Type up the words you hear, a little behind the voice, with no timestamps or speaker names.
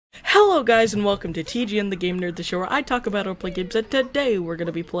Hello guys and welcome to TGN the Game Nerd, the show where I talk about or play games, and today we're going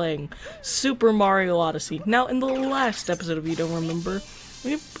to be playing Super Mario Odyssey. Now in the last episode, if you don't remember,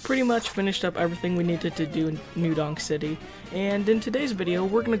 we pretty much finished up everything we needed to do in New Donk City. And in today's video,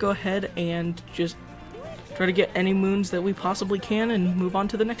 we're going to go ahead and just try to get any moons that we possibly can and move on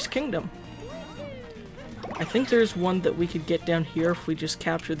to the next kingdom. I think there's one that we could get down here if we just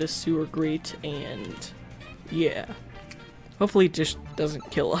capture this sewer grate, and yeah. Hopefully it just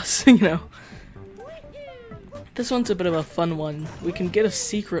doesn't kill us, you know. This one's a bit of a fun one. We can get a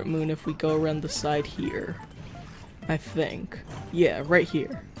secret moon if we go around the side here. I think. Yeah, right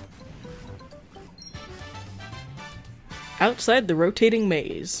here. Outside the rotating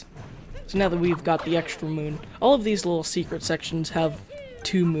maze. So now that we've got the extra moon, all of these little secret sections have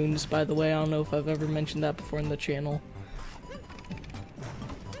 2 moons, by the way. I don't know if I've ever mentioned that before in the channel.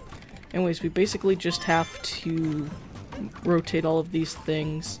 Anyways, we basically just have to rotate all of these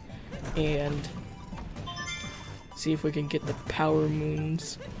things and see if we can get the power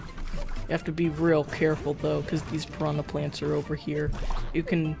moons. You have to be real careful though, because these piranha plants are over here. You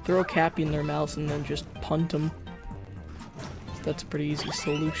can throw a cappy in their mouths and then just punt them. So that's a pretty easy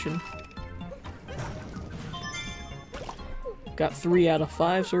solution. Got 3 out of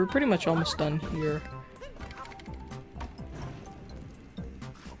 5, so we're pretty much almost done here.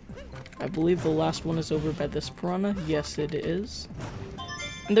 I believe the last one is over by this piranha. Yes, it is.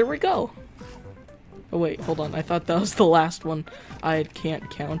 And there we go. Oh wait, hold on. I thought that was the last one. I can't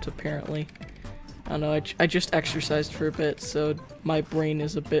count, apparently. I don't know, I just exercised for a bit, so my brain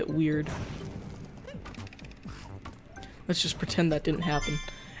is a bit weird. Let's just pretend that didn't happen.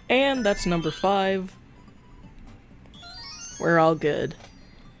 And that's number 5. We're all good.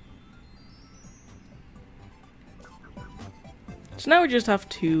 So now we just have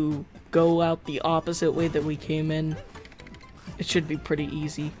to go out the opposite way that we came in. It should be pretty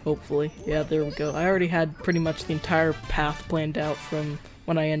easy, hopefully. Yeah, there we go. I already had pretty much the entire path planned out from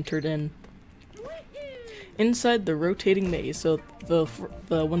when I entered in. Inside the rotating maze, so the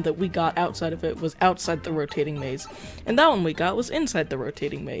one that we got outside of it was outside the rotating maze. And that one we got was inside the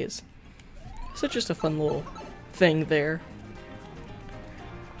rotating maze. So just a fun little thing there.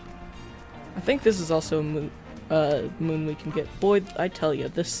 I think this is also a moon we can get. Boy, I tell you,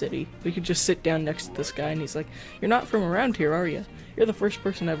 this city. We could just sit down next to this guy and he's like, "You're not from around here, are you? You're the first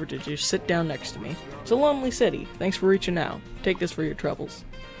person ever to just sit down next to me. It's a lonely city. Thanks for reaching out. Take this for your troubles."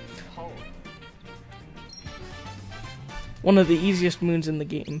 One of the easiest moons in the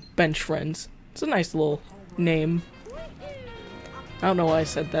game. Bench Friends. It's a nice little name. I don't know why I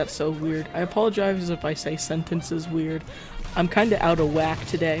said that so weird. I apologize if I say sentences weird. I'm kinda out of whack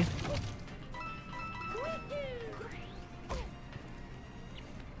today.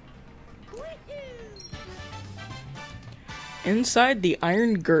 Inside the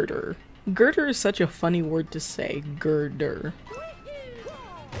iron girder. Girder is such a funny word to say. Girder.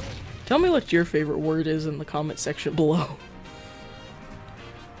 Tell me what your favorite word is in the comment section below.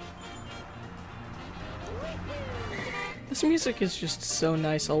 This music is just so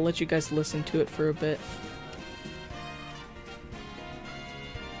nice. I'll let you guys listen to it for a bit.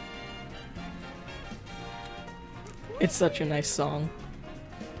 It's such a nice song.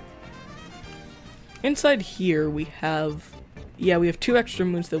 Inside here we have... yeah, we have 2 extra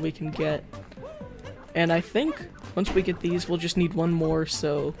moons that we can get. And I think once we get these, we'll just need 1 more,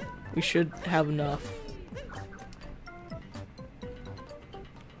 so we should have enough.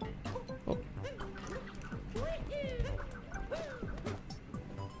 Oh.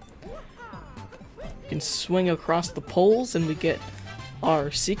 We can swing across the poles and we get our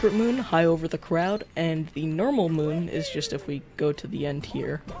secret moon high over the crowd, and the normal moon is just if we go to the end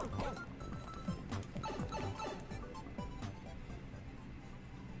here.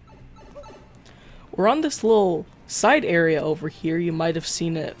 We're on this little side area over here. You might have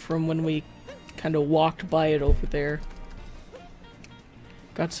seen it from when we kind of walked by it over there.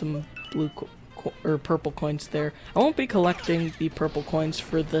 Got some blue or purple coins there. I won't be collecting the purple coins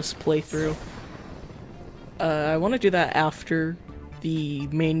for this playthrough. I want to do that after the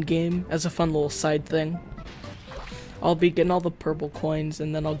main game as a fun little side thing. I'll be getting all the purple coins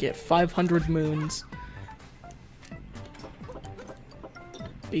and then I'll get 500 moons.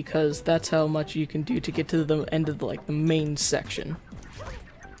 Because that's how much you can do to get to the end of the main section.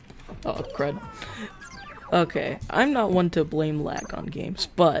 Oh, crud. Okay, I'm not one to blame lag on games,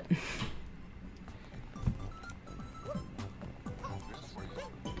 but...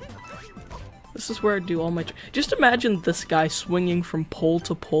 this is where I do all my... just imagine this guy swinging from pole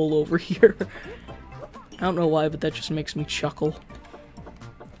to pole over here. I don't know why, but that just makes me chuckle.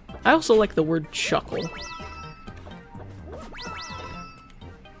 I also like the word chuckle.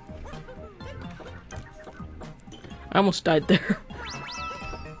 I almost died there.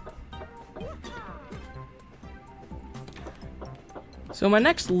 So my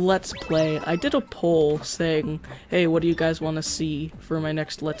next Let's Play, I did a poll saying, hey, what do you guys want to see for my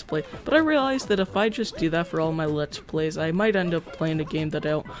next Let's Play? But I realized that if I just do that for all my Let's Plays, I might end up playing a game that I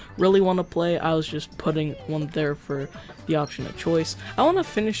don't really want to play. I was just putting one there for the option of choice. I want to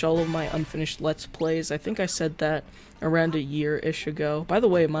finish all of my unfinished Let's Plays. I think I said that around a year-ish ago. By the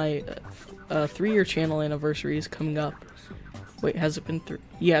way, my 3-year channel anniversary is coming up. Wait, has it been 3?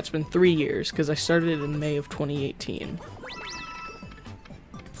 Yeah, it's been 3 years, because I started it in May of 2018.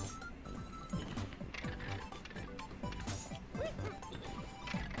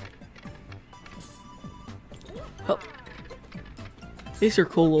 Oh. These are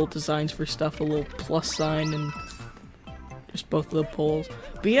cool little designs for stuff, a little plus sign and just both of the poles.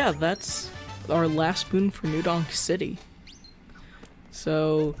 But yeah, that's our last spoon for New Donk City.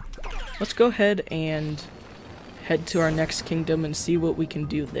 So let's go ahead and head to our next kingdom and see what we can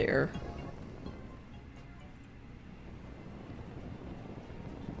do there.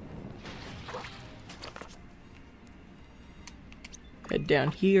 Head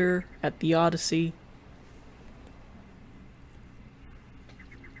down here at the Odyssey.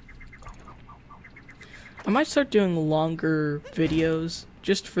 I might start doing longer videos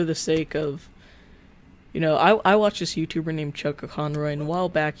just for the sake of, you know, I watched this YouTuber named Chuck Conroy, and a while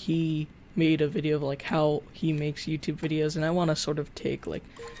back he made a video of like how he makes YouTube videos, and I want to sort of take like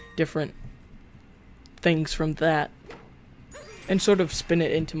different things from that and sort of spin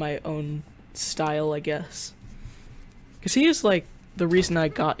it into my own style, I guess. Because he is like the reason I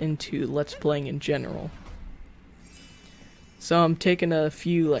got into Let's Playing in general. So I'm taking a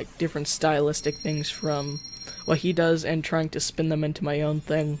few like different stylistic things from what he does and trying to spin them into my own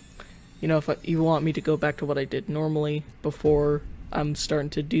thing. You know, if you want me to go back to what I did normally before I'm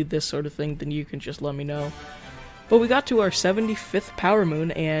starting to do this sort of thing, then you can just let me know. But we got to our 75th power moon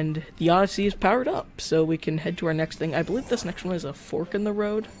and the Odyssey is powered up, so we can head to our next thing. I believe this next one is a fork in the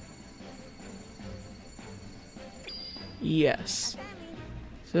road. Yes.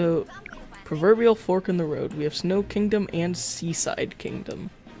 So proverbial fork in the road. We have Snow Kingdom and Seaside Kingdom.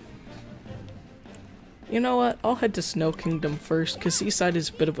 You know what? I'll head to Snow Kingdom first, because Seaside is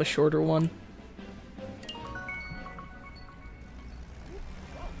a bit of a shorter one.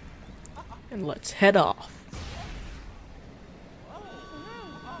 And let's head off.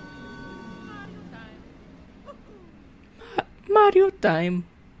 Mario time!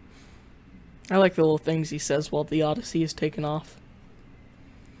 I like the little things he says while the Odyssey is taking off.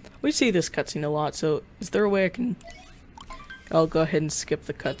 We see this cutscene a lot, so is there a way I can... I'll go ahead and skip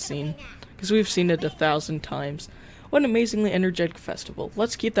the cutscene, because we've seen it 1,000 times. What an amazingly energetic festival.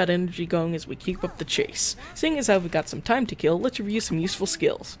 Let's keep that energy going as we keep up the chase. Seeing as how we've got some time to kill, let's review some useful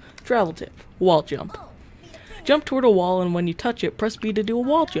skills. Travel tip. Wall jump. Jump toward a wall, and when you touch it, press B to do a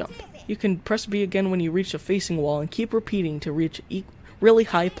wall jump. You can press B again when you reach a facing wall, and keep repeating to reach really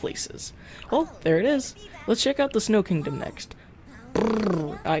high places. Well, there it is. Let's check out the Snow Kingdom next.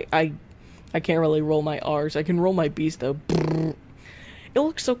 I can't really roll my R's. I can roll my B's though. It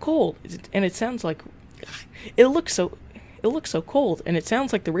looks so cold, and it sounds like it looks so cold, and it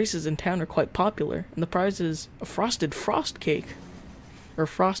sounds like the races in town are quite popular, and the prize is a frosted frost cake, or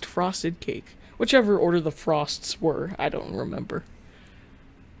frosted cake, whichever order the frosts were. I don't remember.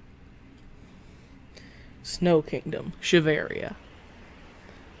 Snow Kingdom, Shiveria.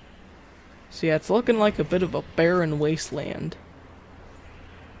 So yeah, it's looking like a bit of a barren wasteland.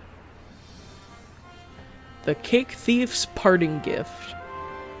 The Cake Thief's Parting Gift.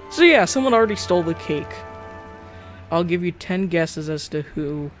 So yeah, someone already stole the cake. I'll give you 10 guesses as to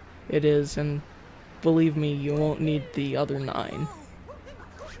who it is, and believe me, you won't need the other 9. I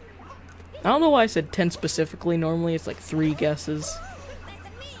don't know why I said 10 specifically. Normally it's like 3 guesses.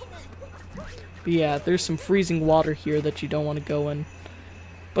 But yeah, there's some freezing water here that you don't want to go in.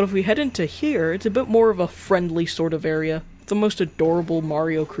 But if we head into here, it's a bit more of a friendly sort of area. The most adorable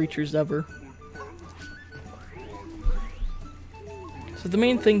Mario creatures ever. So the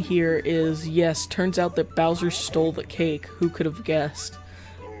main thing here is, yes, turns out that Bowser stole the cake. Who could have guessed?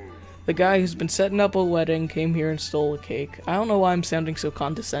 The guy who's been setting up a wedding came here and stole a cake. I don't know why I'm sounding so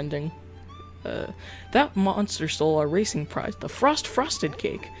condescending. That monster stole our racing prize, the frosted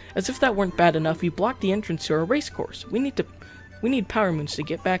cake. As if that weren't bad enough, he blocked the entrance to our race course. We need power moons to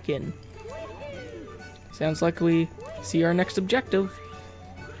get back in. Sounds like we see our next objective.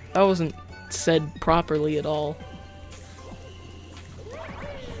 That wasn't said properly at all.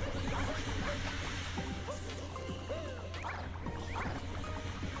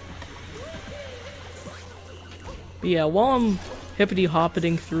 But yeah, while I'm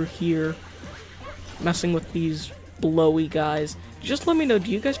hippity-hoppeting through here, messing with these blowy guys. Just let me know,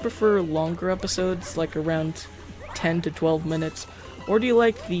 do you guys prefer longer episodes, like around 10 to 12 minutes? Or do you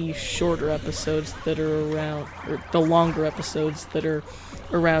like the shorter episodes that are around, or the longer episodes that are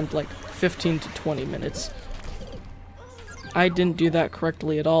around like 15 to 20 minutes? I didn't do that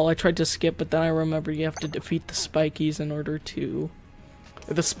correctly at all. I tried to skip, but then I remembered you have to defeat the spikies in order to...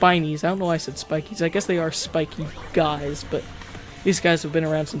 Or the spinies. I don't know why I said spikies. I guess they are spiky guys, but these guys have been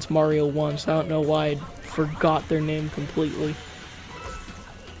around since Mario 1, so I don't know why I forgot their name completely.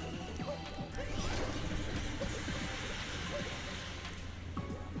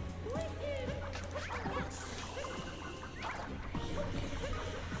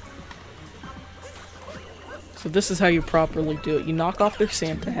 So this is how you properly do it. You knock off their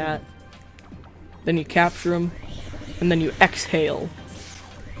Santa hat, then you capture them, and then you exhale.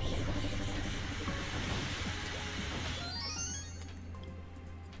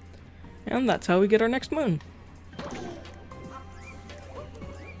 And that's how we get our next moon.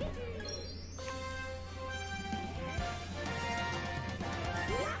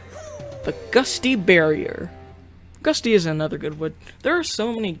 The Gusty Barrier. Gusty is another good word. There are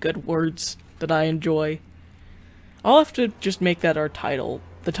so many good words that I enjoy. I'll have to just make that our title.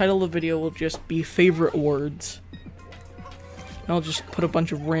 The title of the video will just be favorite words. And I'll just put a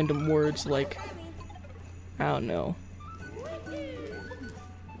bunch of random words like, I don't know.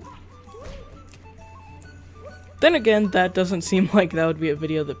 Then again, that doesn't seem like that would be a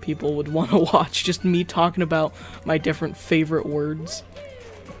video that people would want to watch. Just me talking about my different favorite words.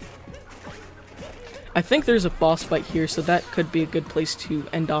 I think there's a boss fight here, so that could be a good place to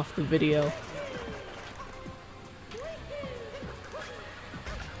end off the video.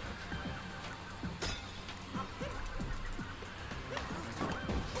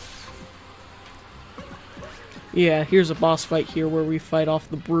 Yeah, here's a boss fight here where we fight off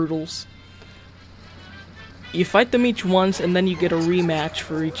the Brutals. You fight them each once, and then you get a rematch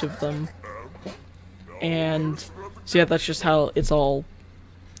for each of them. And, so yeah, that's just how it's all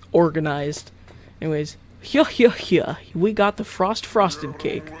organized. Anyways, we got the frosted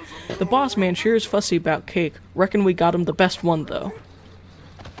cake. The boss man sure is fussy about cake. Reckon we got him the best one, though.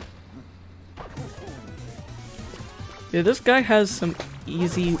 Yeah, this guy has some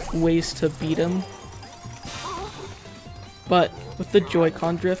easy ways to beat him. But with the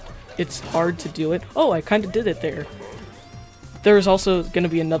Joy-Con drift, it's hard to do it. Oh, I kind of did it there. There was also going to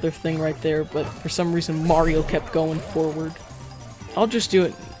be another thing right there, but for some reason Mario kept going forward. I'll just do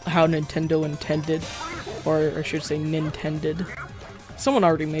it how Nintendo intended. Or I should say Nintended. Someone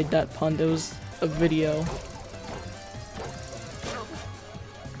already made that pun. There was a video.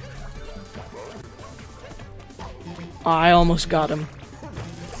 I almost got him.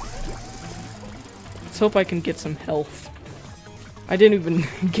 Let's hope I can get some health. I didn't even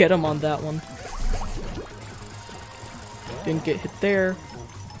get him on that one. Didn't get hit there.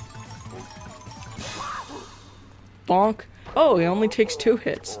 Bonk. Oh, it only takes 2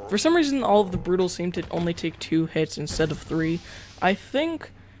 hits. For some reason, all of the Brutals seem to only take 2 hits instead of 3. I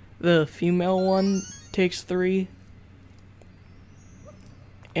think the female one takes 3.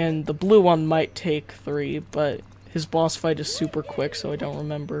 And the blue one might take 3, but his boss fight is super quick, so I don't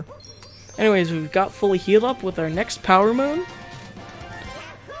remember. Anyways, we've got fully healed up with our next Power Moon.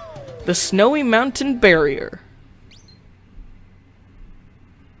 The Snowy Mountain Barrier.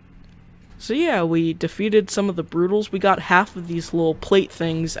 So yeah, we defeated some of the Brutals. We got half of these little plate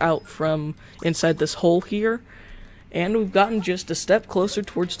things out from inside this hole here. And we've gotten just a step closer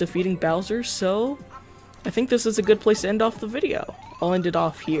towards defeating Bowser, so I think this is a good place to end off the video. I'll end it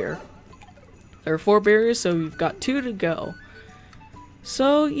off here. There are 4 barriers, so we've got 2 to go.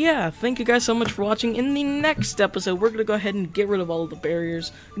 So yeah, thank you guys so much for watching. In the next episode, we're gonna go ahead and get rid of all of the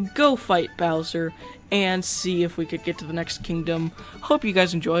barriers, go fight Bowser, and see if we could get to the next kingdom. Hope you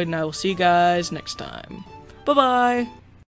guys enjoyed, and I will see you guys next time. Bye-bye!